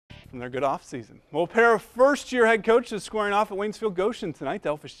from their good offseason. Well, a pair of first-year head coaches squaring off at Waynesfield-Goshen tonight.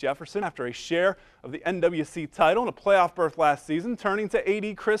 Delphos Jefferson, after a share of the NWC title and a playoff berth last season, turning to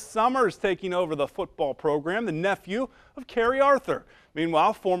AD Chris Summers, taking over the football program, the nephew of Kerry Arthur.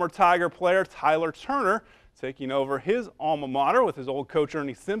 Meanwhile, former Tiger player Tyler Turner taking over his alma mater with his old coach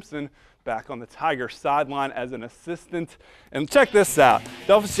Ernie Simpson back on the Tiger sideline as an assistant. And check this out.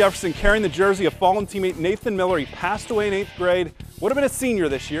 Delphos Jefferson carrying the jersey of fallen teammate Nathan Miller. He passed away in 8th grade. Would have been a senior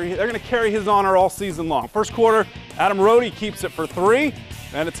this year. They're going to carry his honor all season long. First quarter, Adam Rohde keeps it for 3.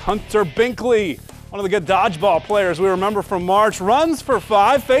 And it's Hunter Binkley, one of the good dodgeball players we remember from March. Runs for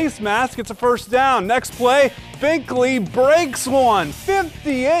 5, face mask, gets a first down. Next play, Binkley breaks one.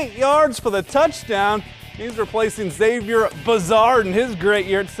 58 yards for the touchdown. He's replacing Xavier Bazard in his great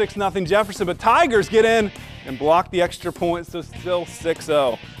year at 6-0 Jefferson. But Tigers get in and block the extra point, so still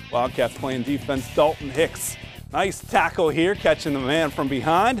 6-0. Wildcats playing defense. Dalton Hicks. Nice tackle here, catching the man from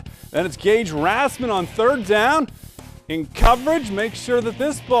behind. Then it's Gage Rassman on 3rd down. In coverage, make sure that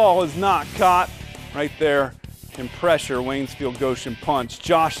this ball is not caught. Right there in pressure, Waynesfield-Goshen punch.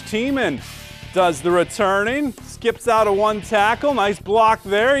 Josh Tiemann does the returning, skips out of 1 tackle. Nice block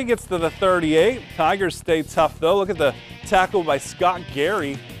there. He gets to the 38. Tigers stay tough, though. Look at the tackle by Scott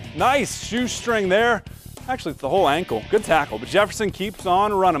Gary. Nice shoestring there. Actually, it's the whole ankle. Good tackle. But Jefferson keeps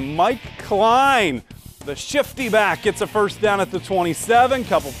on running. Mike Klein, the shifty back, gets a first down at the 27.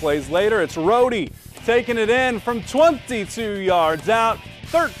 Couple plays later, it's Rohde taking it in from 22 yards out.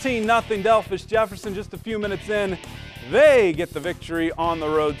 13-0 Delphos Jefferson just a few minutes in. They get the victory on the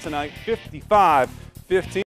road tonight, 55-15.